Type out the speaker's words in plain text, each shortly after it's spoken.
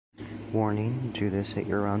Warning, do this at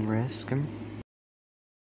your own risk.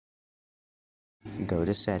 Go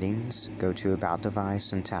to Settings, go to About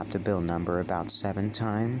Device, and tap the build number about 7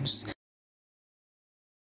 times.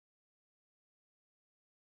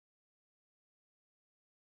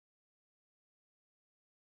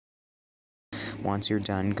 Once you're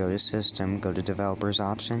done, go to System, go to Developers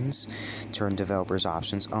Options, turn Developers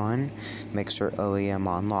Options on, make sure OEM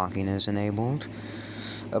unlocking is enabled.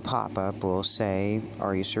 A pop-up will say,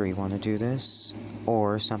 "Are you sure you want to do this?"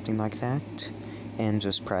 or something like that, and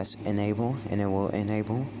just press Enable, and it will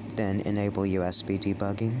enable. Then enable USB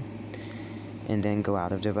Debugging, and then go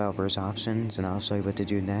out of Developers Options, and I'll show you what to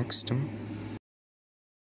do next.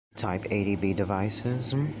 Type ADB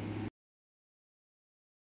Devices.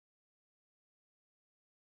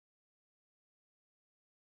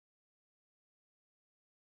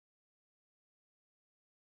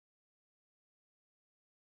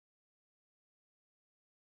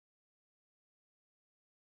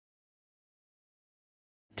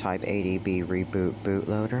 Type ADB Reboot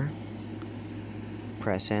Bootloader.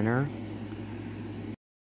 Press Enter.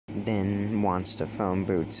 Then, once the phone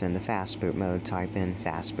boots into Fastboot mode, type in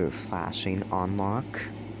Fastboot Flashing Unlock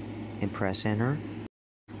and press Enter.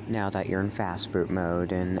 Now that you're in Fastboot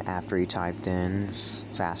mode, and after you typed in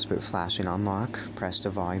Fastboot Flashing Unlock, press the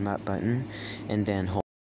volume up button and then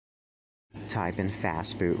type in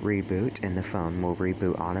Fastboot Reboot, and the phone will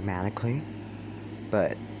reboot automatically.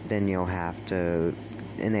 But then you'll have to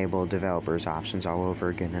enable developers options all over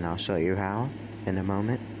again, and I'll show you how in a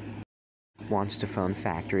moment. Once the phone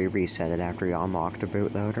factory reset it after you unlock the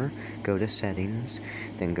bootloader, go to Settings,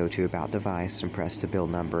 then go to About Device and press the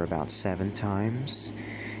build number about 7 times,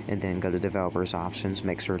 and then go to Developers Options,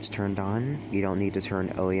 make sure it's turned on. You don't need to turn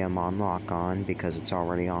OEM unlock on because it's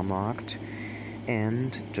already unlocked,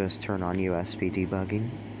 and just turn on USB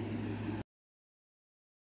Debugging.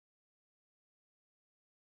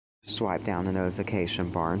 Swipe down the notification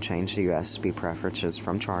bar and change the USB preferences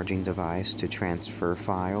from charging device to transfer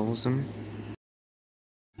files.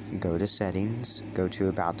 Go to Settings, go to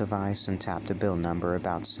About Device, and tap the build number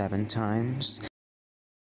about 7 times.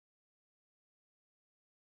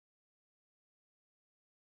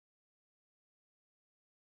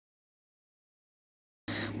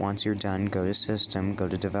 Once you're done, go to System, go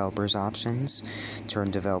to Developers Options, turn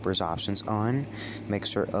Developers Options on, make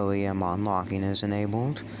sure OEM unlocking is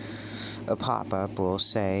enabled. A pop-up will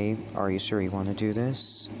say, "Are you sure you want to do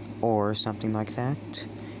this?" or something like that,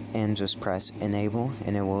 and just press Enable,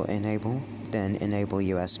 and it will enable. Then enable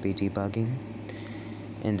USB Debugging,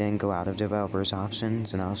 and then go out of Developers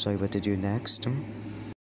Options, and I'll show you what to do next.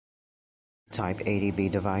 Type ADB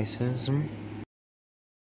Devices.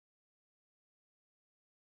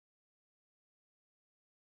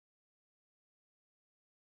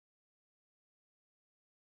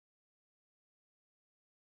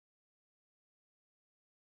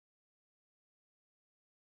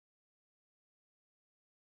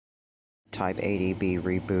 Type ADB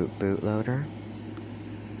Reboot Bootloader.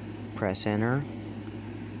 Press Enter.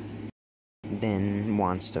 Then,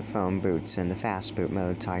 once the phone boots into Fastboot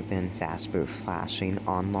mode, type in Fastboot Flashing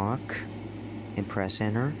Unlock and press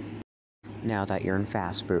Enter. Now that you're in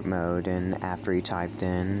Fastboot mode, and after you typed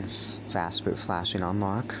in Fastboot Flashing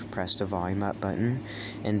Unlock, press the volume up button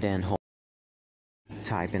and then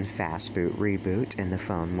type in Fastboot Reboot, and the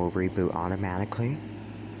phone will reboot automatically.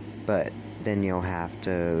 But then you'll have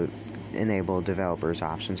to enable developers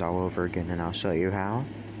options all over again, and I'll show you how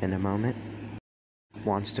in a moment.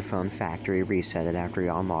 Once the phone factory reset it after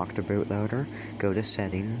you unlock the bootloader, go to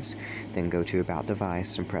Settings, then go to About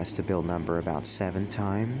Device and press the build number about 7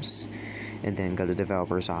 times, and then go to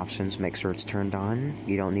Developers Options, make sure it's turned on.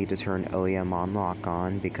 You don't need to turn OEM unlock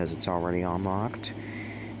on because it's already unlocked,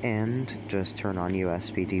 and just turn on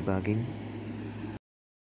USB Debugging.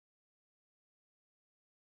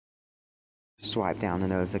 Swipe down the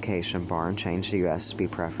notification bar and change the USB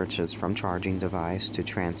preferences from charging device to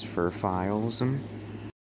transfer files.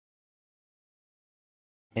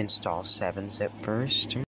 Install 7-zip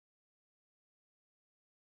first.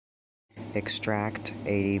 Extract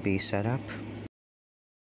ADB setup.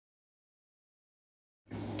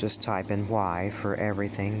 Just type in Y for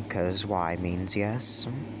everything, because Y means yes,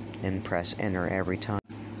 and press Enter every time.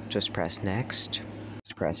 Just press Next.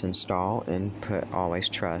 Just press Install and put Always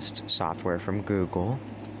Trust software from Google.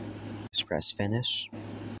 Just press Finish.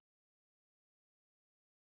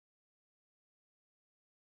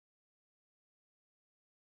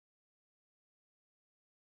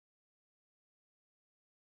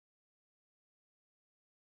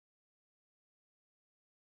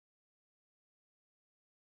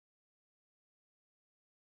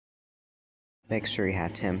 Make sure you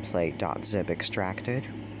have template.zip extracted.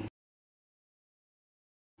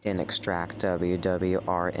 Then extract wwrmtx.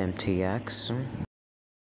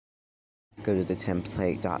 Go to the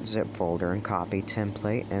template.zip folder and copy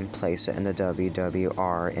template and place it in the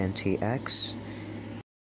wwrmtx.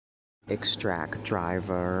 Extract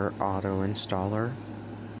driver auto installer.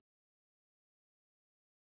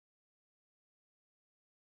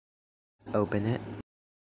 Open it.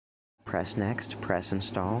 Press next, press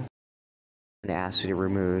install. It asks you to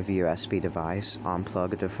remove USB device,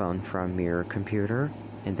 unplug the phone from your computer,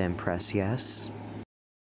 and then press yes.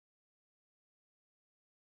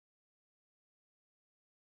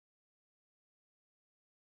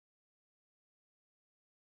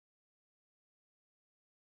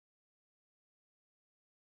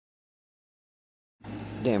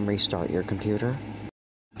 Then restart your computer.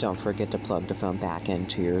 Don't forget to plug the phone back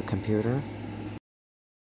into your computer.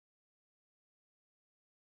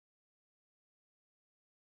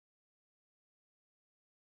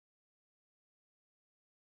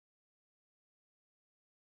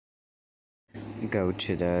 Go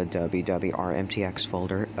to the wwrmtx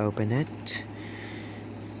folder, open it.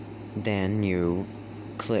 Then you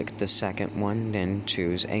click the second one, then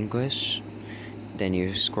choose English. Then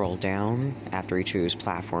you scroll down after you choose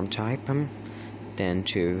platform type. Then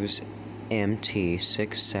choose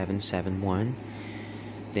MT6771.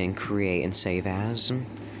 Then create and save as.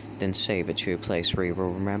 Then save it to a place where you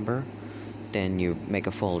will remember. Then you make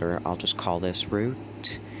a folder, I'll just call this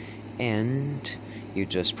root. And you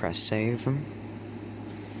just press save.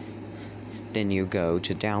 Then you go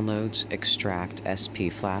to downloads, extract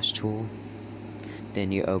SP flash tool.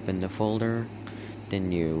 Then you open the folder.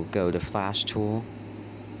 Then you go to flash tool.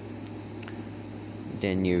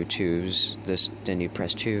 Then you choose this, then you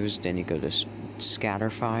press choose, then you go to scatter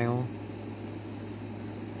file.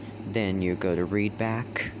 Then you go to read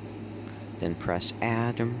back. Then press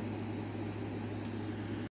add.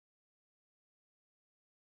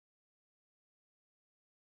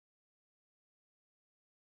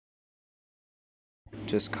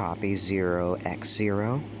 Just copy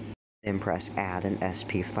 0x0. Then press add an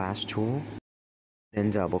SP flash tool. Then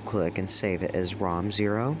double click and save it as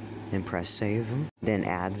ROM0 and press save. Then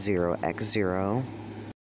add 0x0.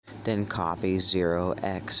 Then copy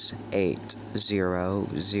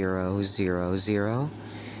 0x80000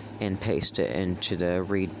 and paste it into the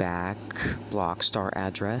readback block star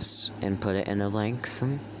address and put it in a length.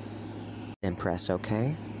 Then press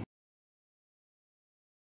OK.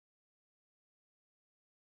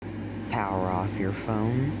 Power off your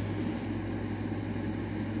phone.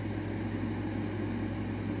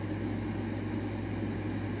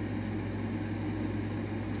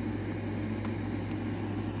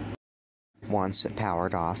 Once it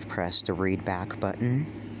powered off, press the read back button.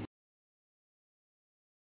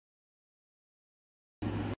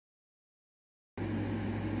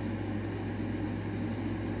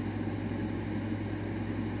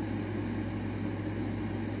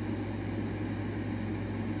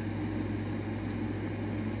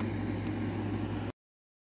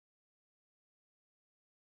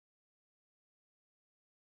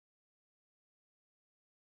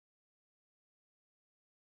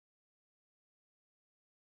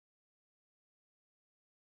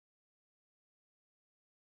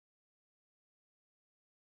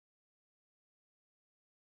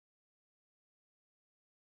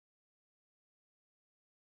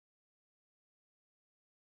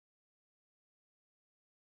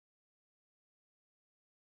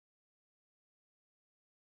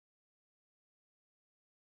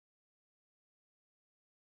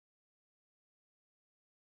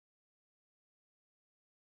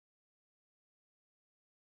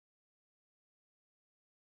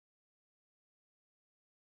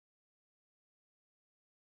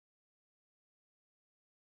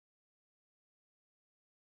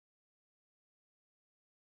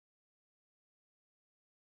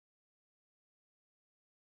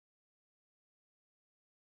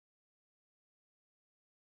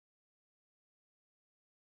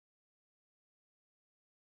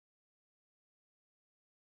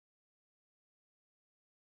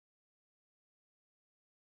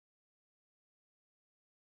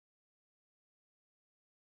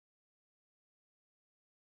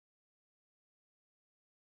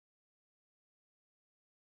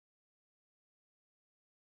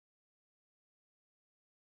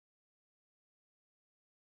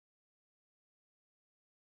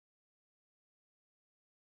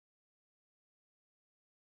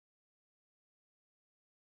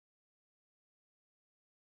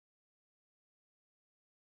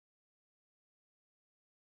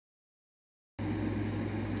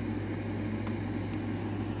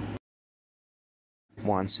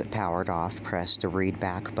 Once it powered off, press the read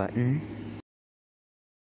back button.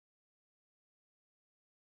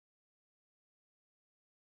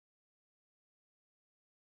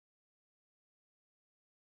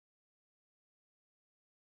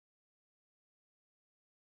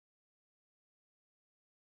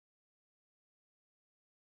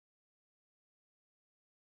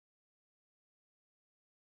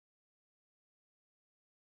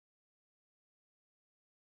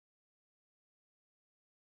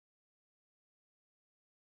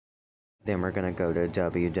 Then we're going to go to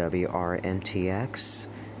wwrmtx,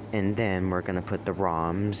 and then we're going to put the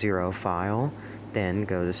ROM 0 file, then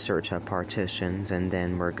go to search up partitions, and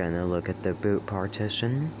then we're going to look at the boot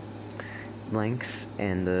partition length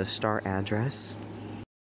and the start address.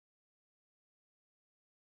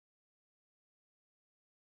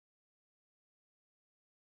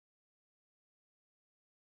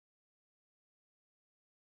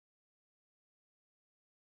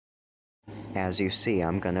 As you see,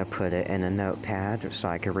 I'm going to put it in a notepad so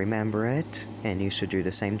I can remember it, and you should do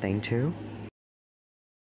the same thing too.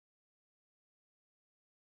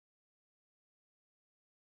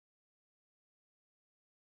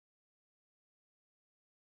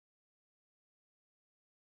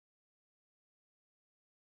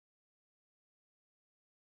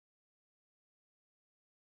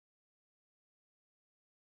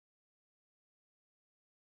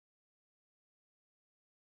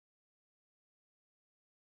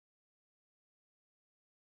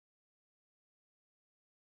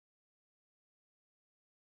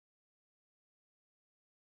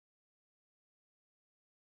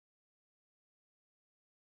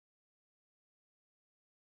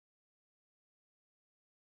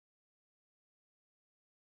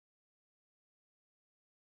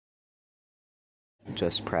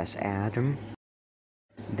 Just press add,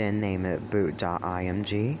 then name it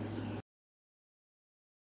boot.img.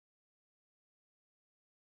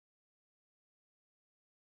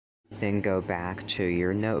 Then go back to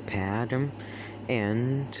your notepad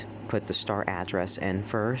and put the start address in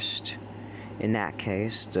first. In that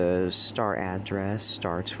case, the start address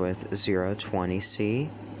starts with 020C.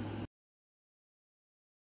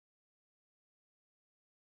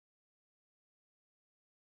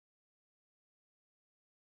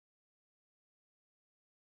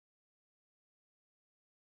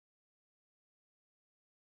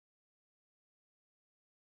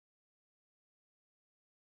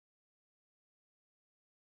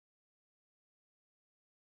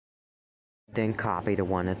 Then copy the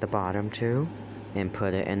one at the bottom too, and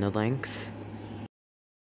put it in the length.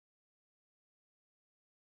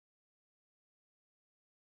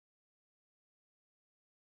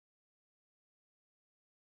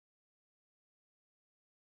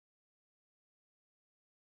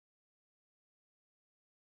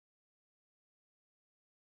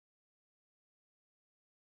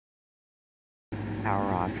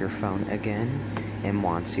 Power off your phone again, and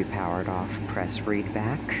once you power it off, press read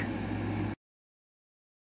back.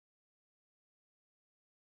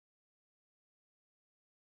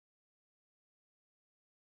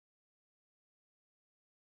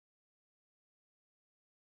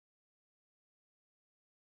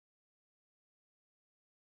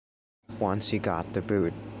 Once you got the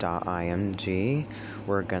boot.img,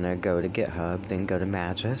 we're gonna go to GitHub, then go to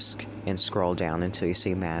Magisk, and scroll down until you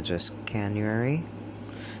see Magisk Canary.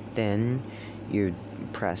 Then you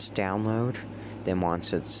press download, then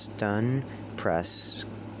once it's done, press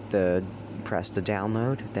the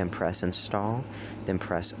download, then press install, then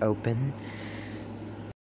press open.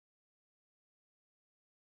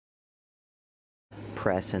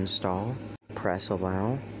 Press install, press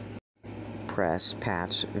allow. Press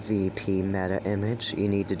patch VP meta image. You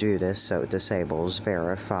need to do this so it disables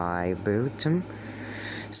verify boot.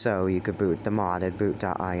 So you could boot the modded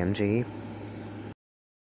boot.img.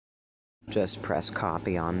 Just press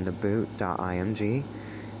copy on the boot.img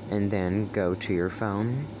and then go to your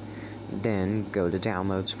phone. Then go to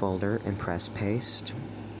downloads folder and press paste.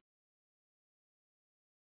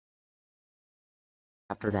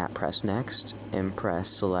 After that, press next and press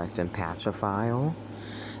select and patch a file.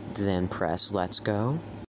 Then press let's go.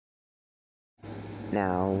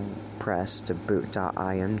 Now press the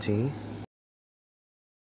boot.img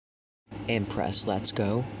and press let's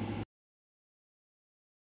go.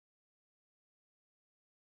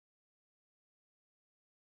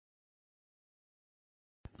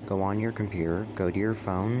 Go on your computer, go to your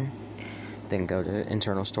phone, then go to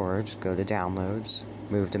internal storage, go to downloads,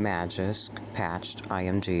 move to Magisk, patched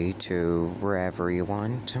img to wherever you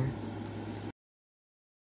want.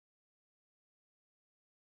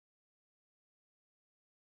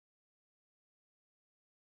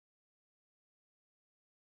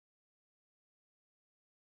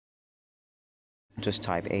 Just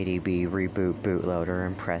type USB Reboot bootloader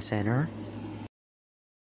and press enter.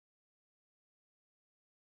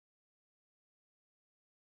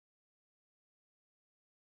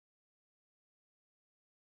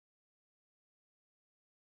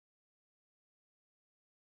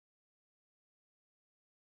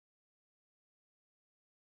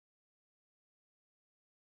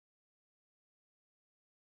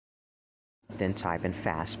 Then type in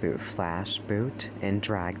Fastboot Flashboot and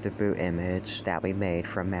drag the boot image that we made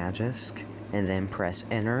from Magisk, and then press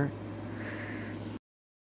enter.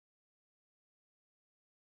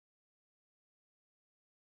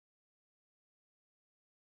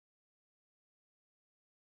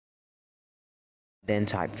 Then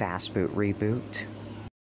type Fastboot Reboot.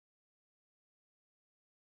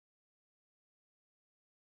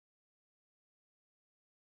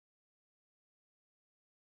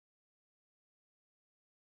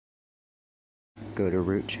 Go to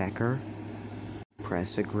root checker,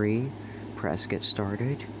 press agree, press get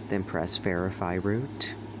started, then press verify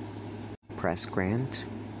root, press grant.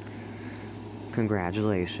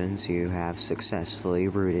 Congratulations, you have successfully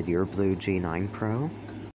rooted your BLU G9 Pro.